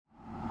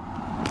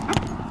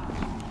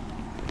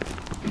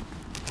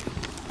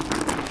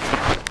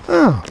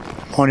Oh,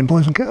 morning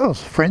boys and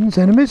girls, friends,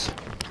 enemies.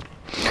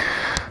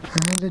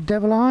 How the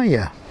devil are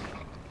you?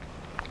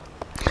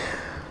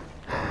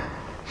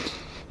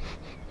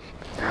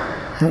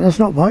 That's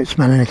not White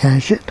smelling a cow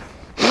shit.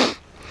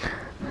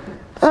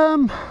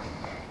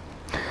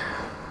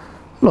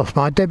 Lost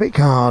my debit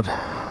card.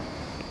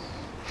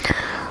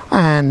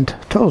 And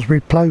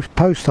Tollsbury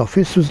Post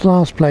Office was the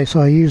last place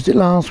I used it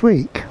last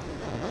week.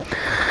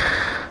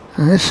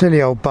 And this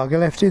silly old bugger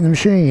left it in the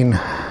machine.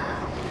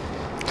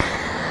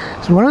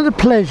 It's one of the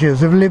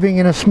pleasures of living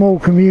in a small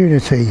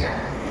community.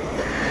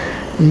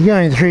 You go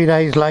in 3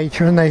 days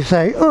later and they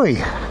say, "Oi!"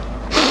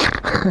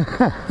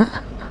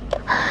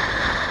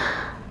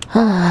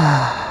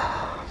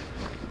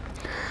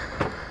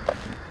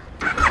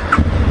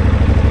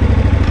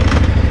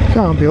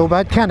 Can't be all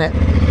bad, can it?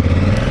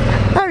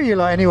 How are you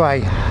like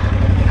anyway?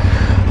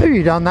 Have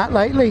you done that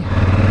lately?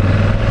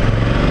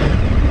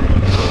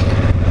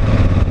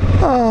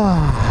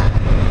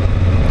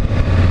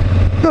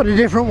 Got a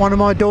different one of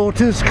my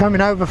daughters coming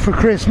over for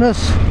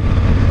Christmas.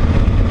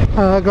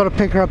 I've got to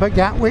pick her up at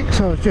Gatwick,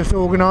 so I was just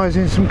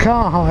organising some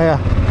car hire.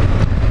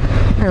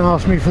 They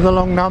asked me for the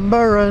long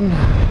number and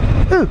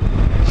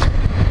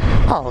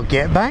I'll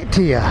get back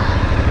to you.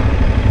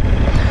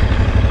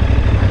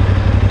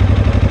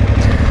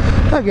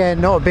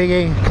 Again, not a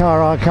biggie,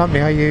 car hire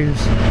company I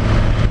use.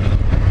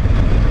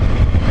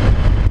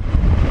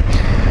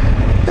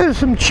 There was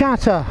some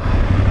chatter.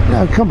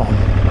 No, come on.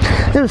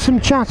 There was some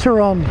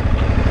chatter on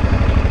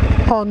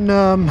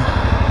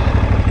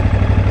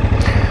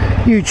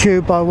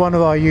YouTube by one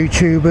of our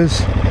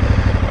YouTubers,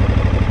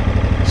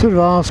 sort of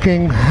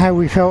asking how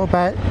we felt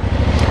about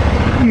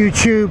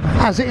YouTube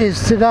as it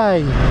is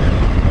today.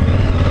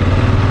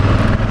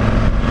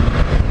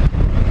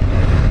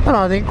 And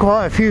I think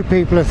quite a few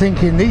people are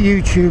thinking that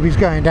YouTube is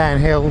going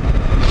downhill,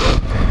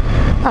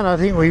 and I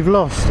think we've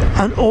lost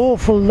an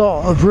awful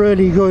lot of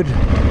really good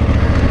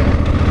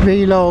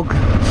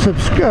vloggers,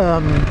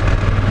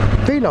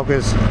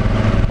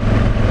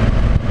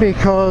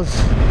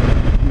 because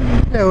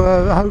they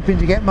were hoping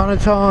to get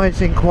monetized,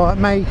 didn't quite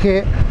make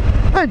it,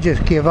 and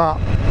just give up.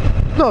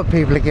 A lot of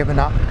people are giving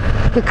up.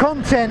 The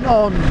content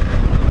on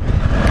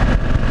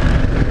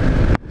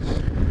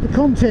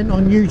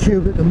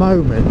YouTube at the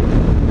moment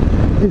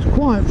is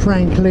quite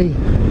frankly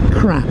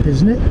crap,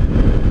 isn't it?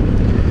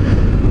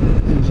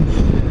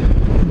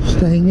 He's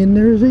staying in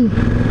there, is he?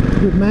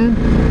 Good man.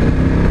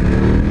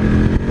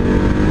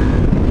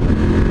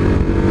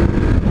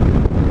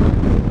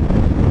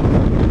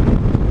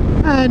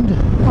 And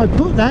I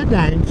put that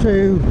down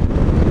to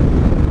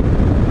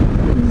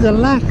the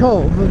lack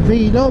of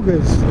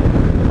vloggers.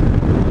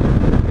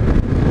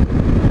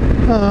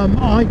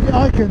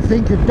 I can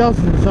think of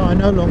dozens that I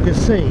no longer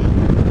see.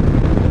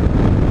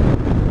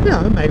 You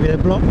know, maybe they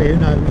block me, who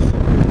knows.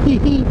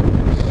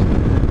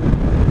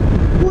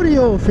 What are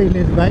your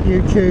feelings about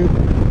YouTube?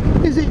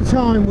 Is it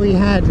time we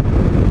had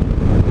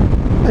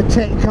a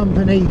tech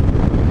company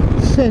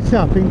set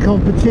up in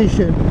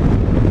competition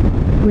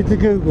with the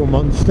Google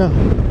monster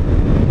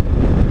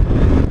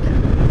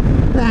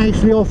that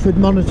actually offered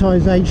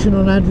monetization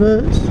on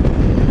adverts?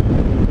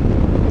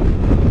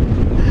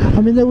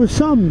 I mean, there were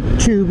some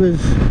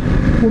tubers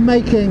were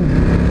making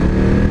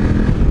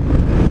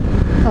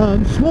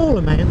small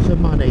amounts of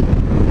money,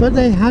 but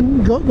they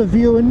hadn't got the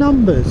viewer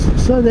numbers,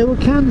 so they were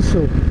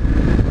cancelled.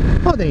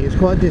 I think it's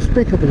quite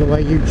despicable the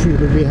way YouTube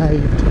have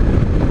behaved.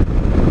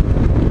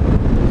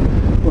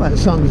 Well, that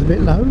sun's a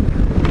bit low.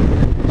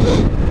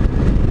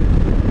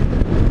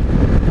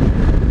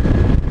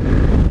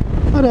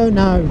 I don't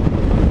know.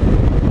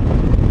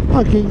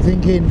 I keep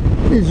thinking,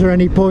 is there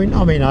any point?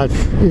 I mean,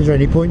 is there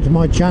any point to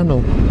my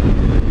channel?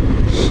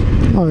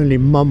 I only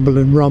mumble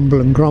and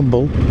rumble and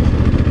grumble.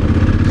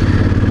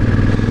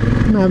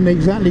 I haven't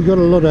exactly got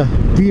a lot of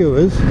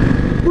viewers,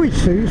 which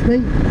suits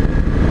me.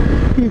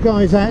 You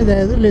guys out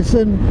there that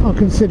listen, I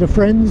consider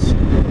friends.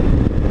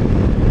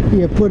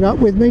 You put up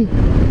with me.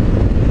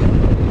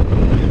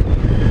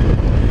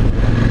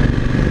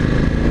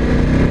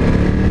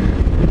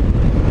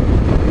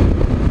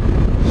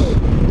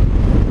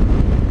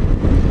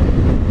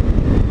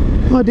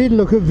 I did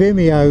look at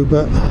Vimeo,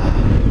 but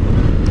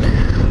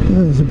it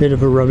was a bit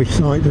of a rubbish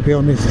site, to be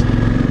honest.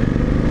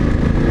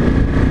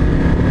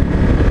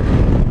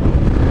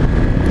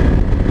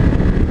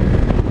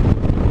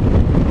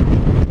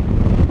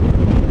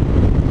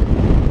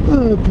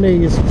 Oh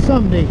please,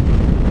 somebody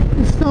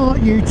start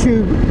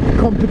YouTube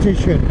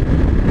competition.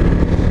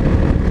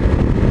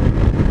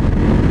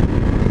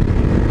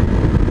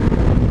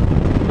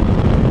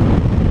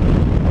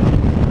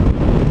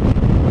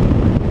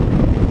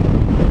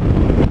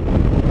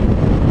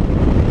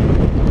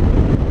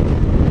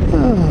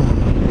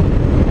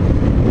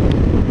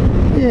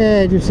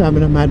 Yeah, just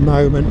having a mad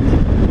moment.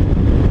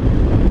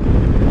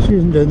 She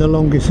isn't doing the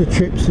longest of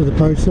trips to the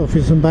post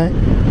office and back. I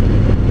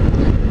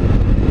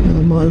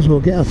might as well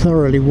get her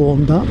thoroughly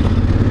warmed up.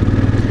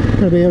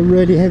 There'll be a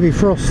really heavy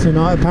frost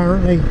tonight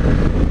apparently.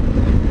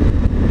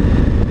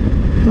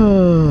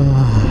 Oh,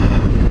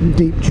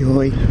 deep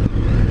joy.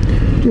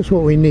 Just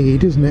what we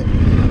need, isn't it?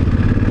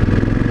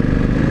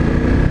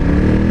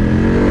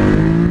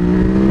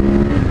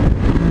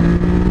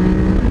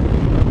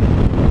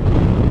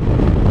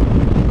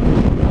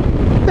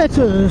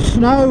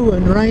 Snow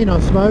and rain, I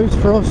suppose,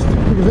 frost,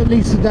 because at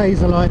least the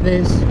days are like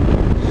this.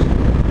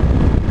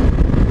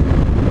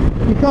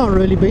 You can't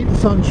really beat the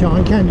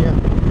sunshine, can you?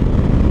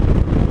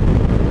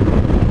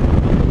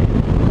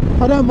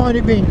 I don't mind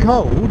it being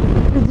cold.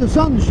 If the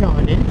sun's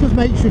shining, it just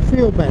makes you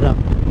feel better.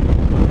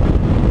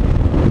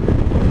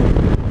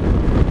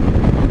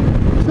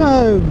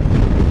 So,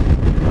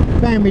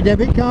 found my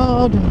debit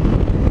card,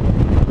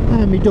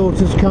 and my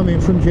daughter's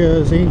coming from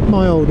Jersey,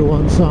 my older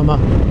one, summer.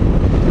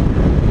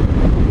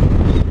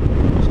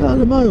 So at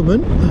the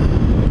moment,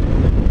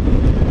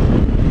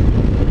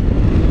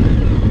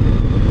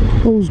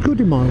 all's good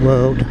in my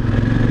world.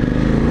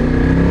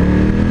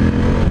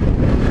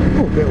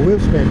 Oh, a bit of wheel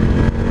spin.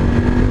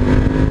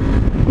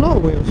 A lot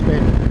of wheel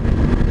spin.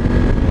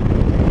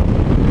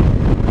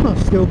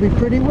 Must still be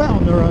pretty wet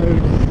on the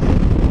road.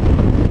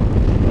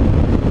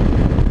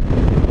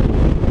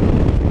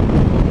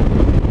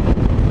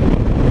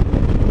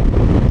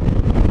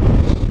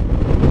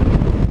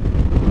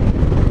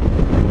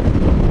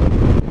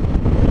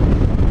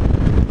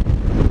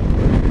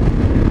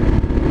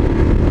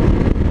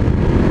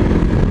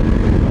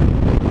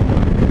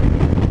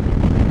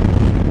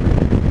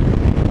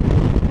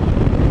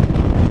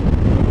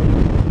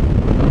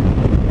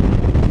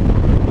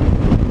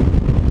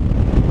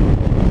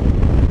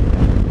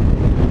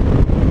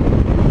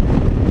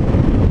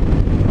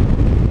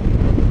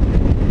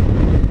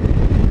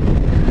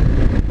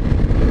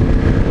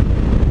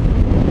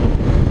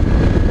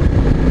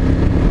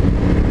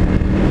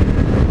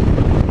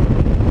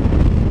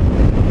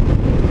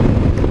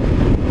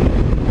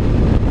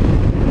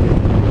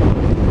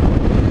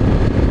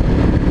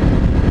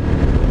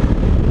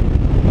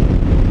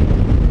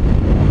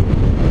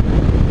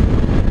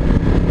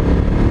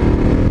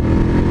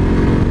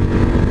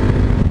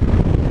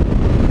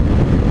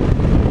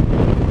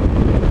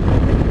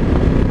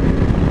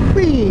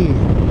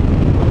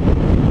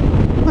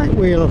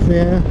 Wheel off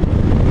there.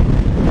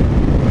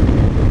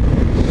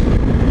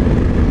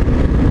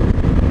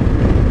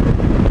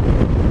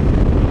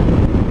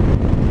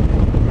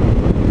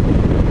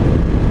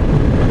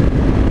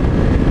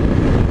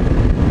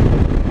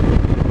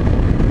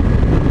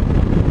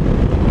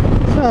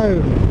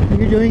 So, are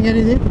you doing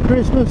anything for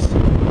Christmas?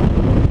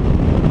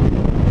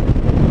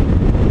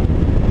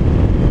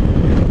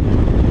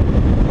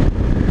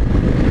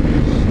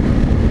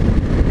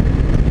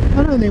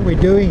 I don't think we're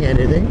doing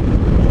anything.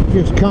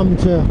 Just come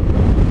to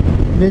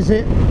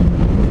visit,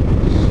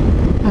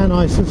 and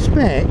I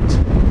suspect,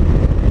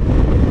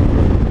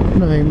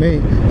 knowing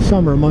me,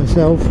 Summer and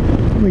myself,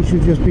 we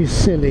should just be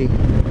silly.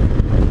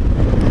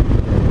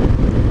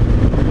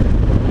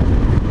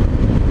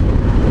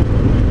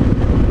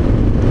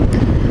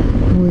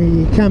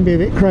 We can be a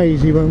bit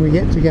crazy when we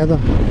get together.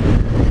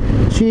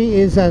 She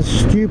is as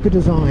stupid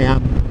as I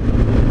am.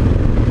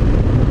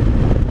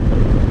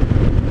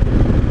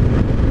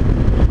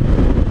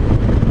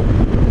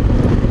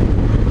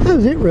 That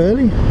was it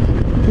really,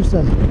 just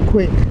a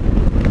quick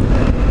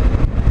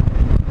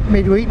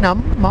midweek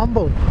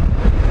mumble.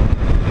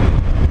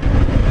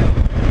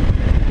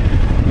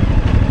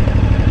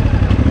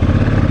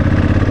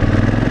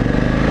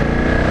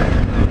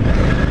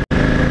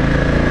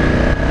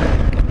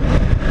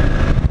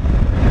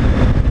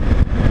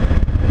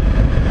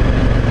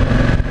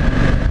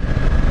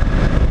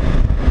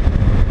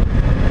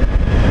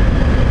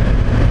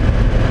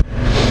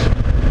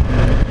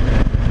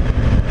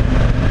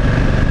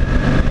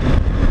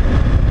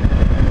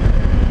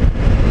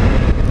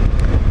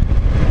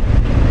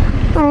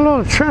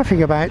 Traffic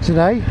about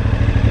today.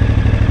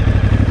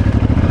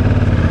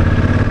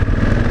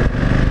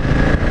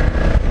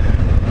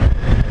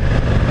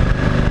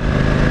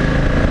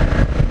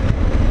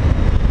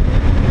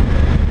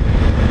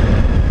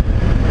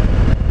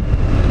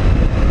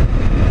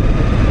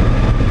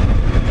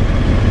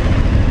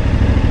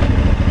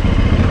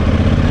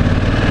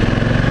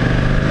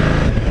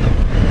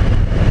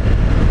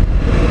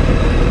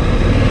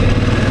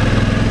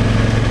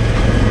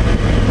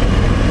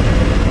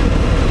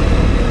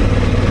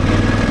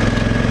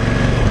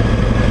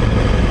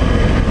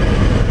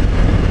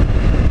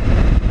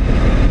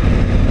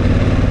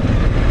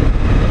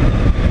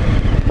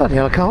 Bloody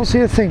hell, I can't see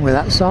a thing with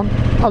that sun.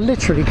 I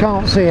literally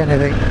can't see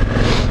anything.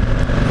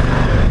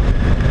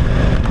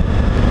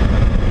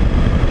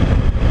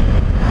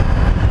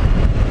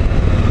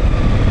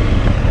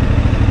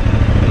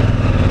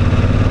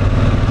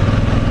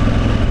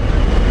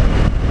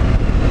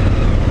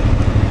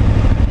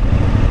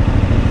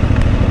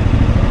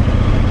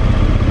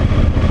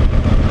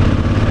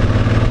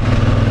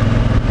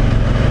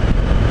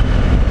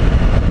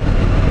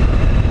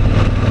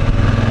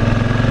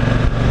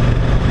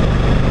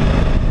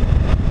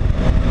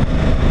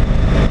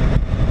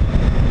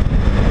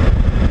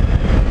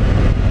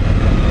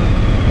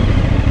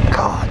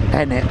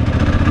 It.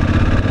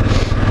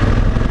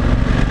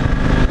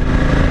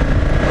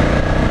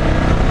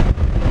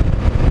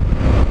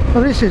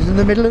 Well, this is in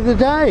the middle of the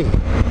day.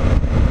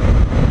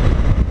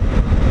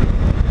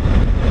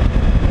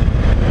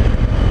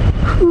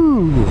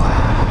 Whew.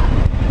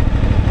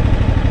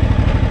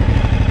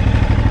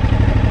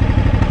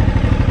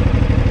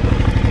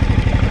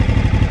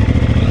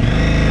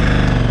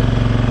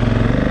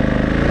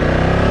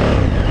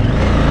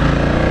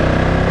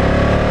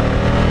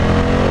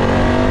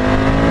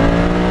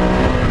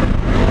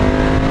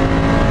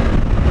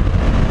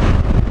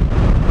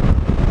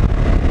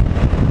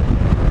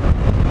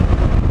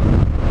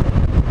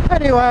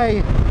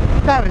 Anyway,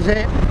 that was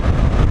it.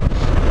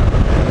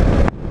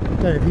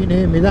 Don't know if you can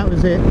hear me, that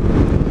was it.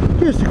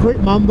 Just a quick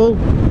mumble.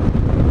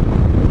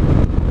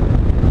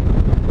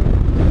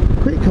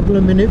 Quick couple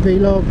of minute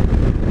vlog.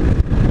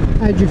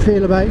 How do you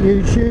feel about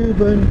YouTube,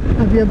 and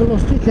have you ever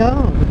lost your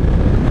car?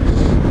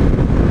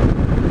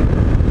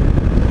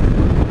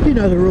 You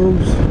know the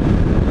rules.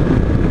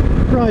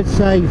 Ride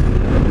safe,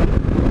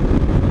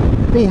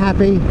 be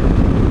happy,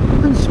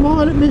 and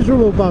smile at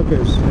miserable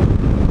buggers.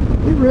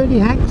 It really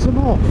hacks them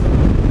off.